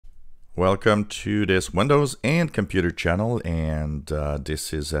Welcome to this Windows and computer channel, and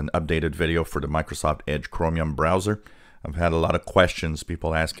this is an updated video for the Microsoft Edge Chromium browser. I've had a lot of questions,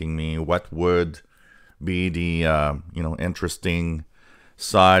 people asking me what would be the interesting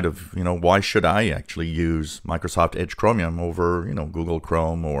side of why should I actually use Microsoft Edge Chromium over Google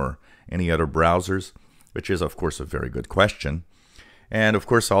Chrome or any other browsers, which is of course a very good question. And of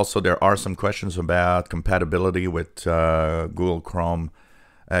course also there are some questions about compatibility with Google Chrome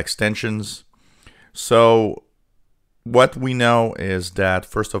extensions. So what we know is that,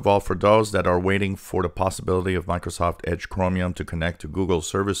 first of all, for those that are waiting for the possibility of Microsoft Edge Chromium to connect to Google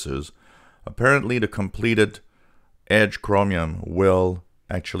services, apparently the completed Edge Chromium will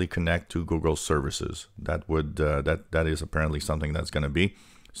actually connect to Google services. That is apparently something that's going to be.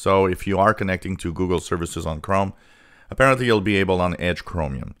 So if you are connecting to Google services on Chrome, apparently you'll be able on Edge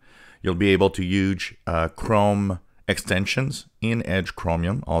Chromium. You'll be able to use Chrome extensions in Edge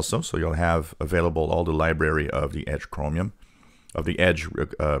Chromium also, so you'll have available all the library of the Edge Chromium, of the Edge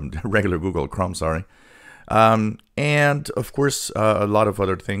regular Google Chrome, sorry. And of course a lot of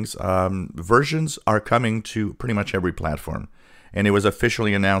other things. Versions are coming to pretty much every platform, and it was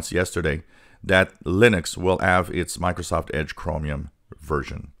officially announced yesterday that Linux will have its Microsoft Edge Chromium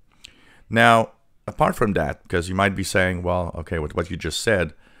version. Now, apart from that, because you might be saying, well, okay, with what you just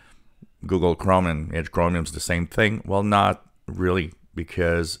said, Google Chrome and Edge Chromium is the same thing. Well, not really,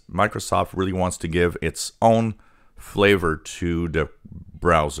 because Microsoft really wants to give its own flavor to the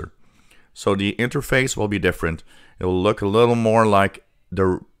browser. So the interface will be different. It will look a little more like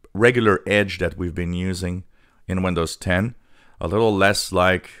the regular Edge that we've been using in Windows 10, a little less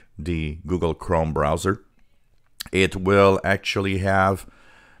like the Google Chrome browser. It will actually have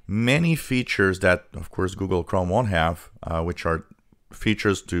many features that, of course, Google Chrome won't have, which are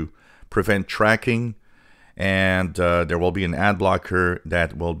features to prevent tracking, and there will be an ad blocker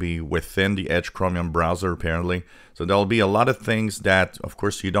that will be within the Edge Chromium browser apparently. So there will be a lot of things that, of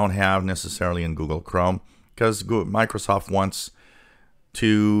course, you don't have necessarily in Google Chrome, because Microsoft wants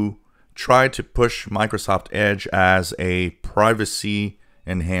to try to push Microsoft Edge as a privacy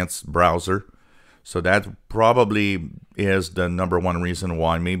enhanced browser. So that probably is the #1 reason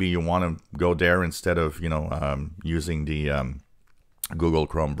why maybe you want to go there instead of using the Google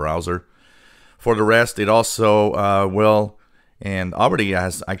Chrome browser. For the rest, it also will and already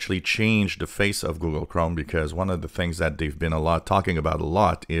has actually changed the face of Google Chrome, because one of the things that they've been talking about a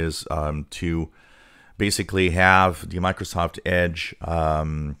lot is to basically have the Microsoft Edge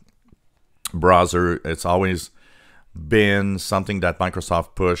browser. It's always been something that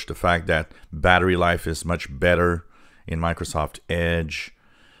Microsoft pushed, the fact that battery life is much better in Microsoft Edge.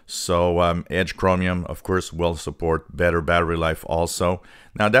 So Edge Chromium, of course, will support better battery life also.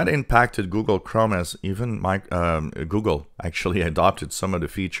 Now that impacted Google Chrome, as even Google actually adopted some of the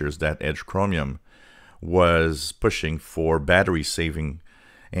features that Edge Chromium was pushing for battery saving.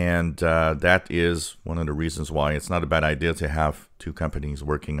 And that is one of the reasons why it's not a bad idea to have two companies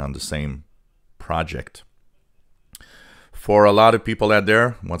working on the same project. For a lot of people out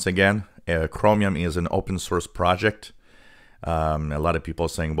there, once again, Chromium is an open source project. A lot of people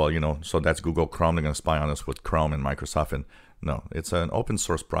saying, well, so that's Google Chrome, they're going to spy on us with Chrome and Microsoft. And no, it's an open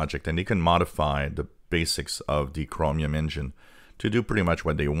source project, and they can modify the basics of the Chromium engine to do pretty much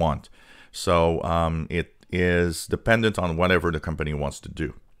what they want. So it is dependent on whatever the company wants to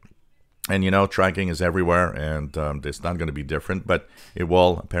do. And tracking is everywhere, and it's not going to be different, but it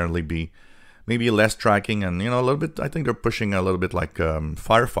will apparently be maybe less tracking, and a little bit, I think they're pushing a little bit like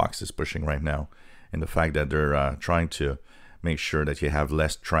Firefox is pushing right now, in the fact that they're trying to make sure that you have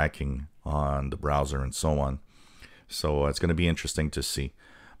less tracking on the browser and so on. So it's going to be interesting to see.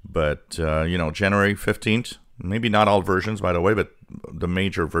 But January 15th, maybe not all versions, by the way, but the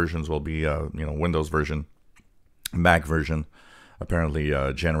major versions will be Windows version, Mac version. Apparently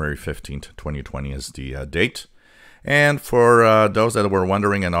January 15th, 2020 is the date. And for those that were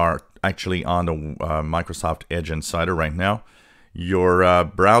wondering and are actually on the Microsoft Edge Insider right now, your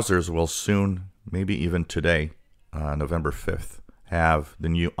browsers will soon, maybe even today, November 5th, have the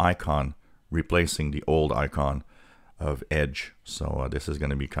new icon replacing the old icon of Edge. So this is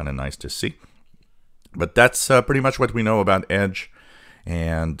going to be kind of nice to see. But that's pretty much what we know about Edge.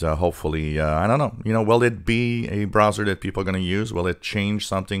 And hopefully, I don't know, will it be a browser that people are going to use? Will it change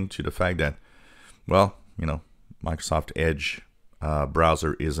something to the fact that, well, Microsoft Edge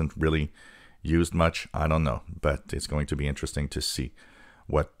browser isn't really used much? I don't know, but it's going to be interesting to see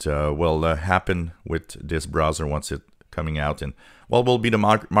what will happen with this browser once it's coming out. And what will be the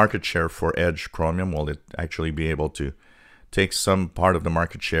market share for Edge Chromium? Will it actually be able to take some part of the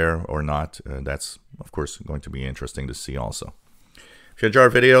market share or not? That's, of course, going to be interesting to see also. If If you enjoy our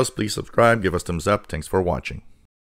videos, please subscribe, give us thumbs up. Thanks for watching.